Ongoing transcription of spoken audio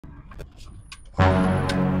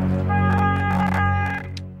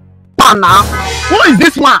Now, who is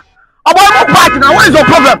this man? About your back now, what is your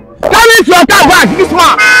problem? Carry your car back, this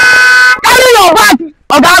man. Carry your back.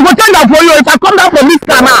 Okay, I will change that for you. If I come down from this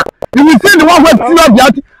car now, you will see the one who is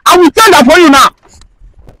serious. I will change that for you now.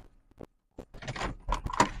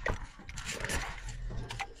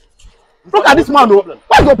 Look at this man, though.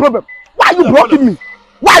 What is your problem? Why are you blocking me?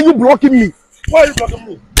 Why are you blocking me? Why are you blocking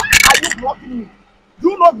me? Why are you blocking me? Do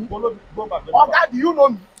you know me? Go back. Okay, do you know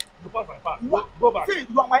me? You pass my path. Go back. See,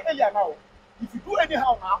 you are my area now. If you do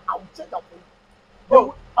anyhow now, I will change that for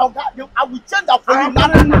you. Okay, I will change that for you.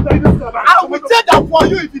 I will change that for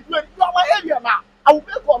you if you do it. You are my area now. I will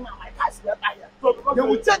make one now. My car is here. They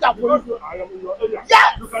will change that for you. I am in your area.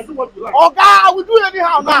 Yes. You can do what you like. Okay, I will do it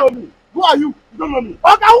anyhow now. Who are you? You don't know me.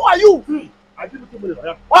 Okay, who are you? See, I give you 2 minutes.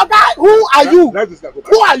 Okay, who are you? Let this guy go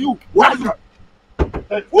back. Who are you? Who are you?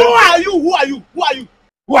 Who are you? Who are you? Who are you?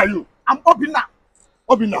 Who are you? I'm Obina.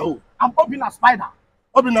 Obina who? I'm Obina Spider.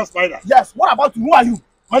 Obina Spider. Yes. What about you? Who are you?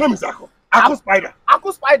 My name is Ako. Ako Spider.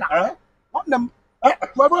 Ako Spider. What them?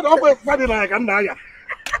 My brother always Spider like Andaya.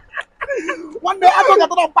 One day I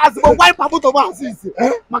talk about pass, but wipe out of us.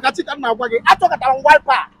 Makachika na wage. I talk about wipe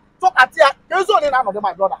out. Talk at here. There's only none of them,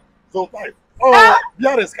 my brother. Zone 5. Oh,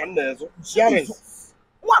 Biares can there. Biares.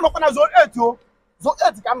 One of them zone 8, yo. Zone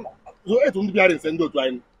 8 can no. Zone 8 on the Biares and do to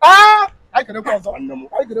line. I can go. I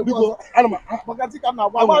can go. Makachika na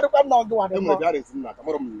wage. What do not do one? Biares in that.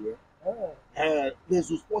 I'm there's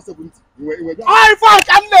responsibility. I fuck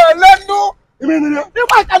can no. You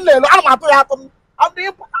might can no. I'm to happen. I'm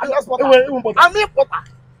the I'm the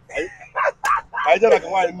I just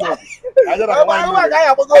like why no. I just like why no.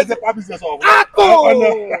 I just business of. I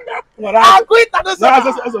quit at the same.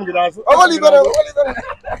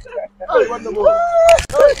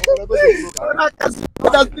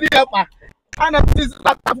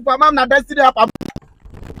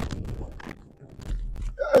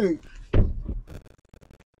 Hey.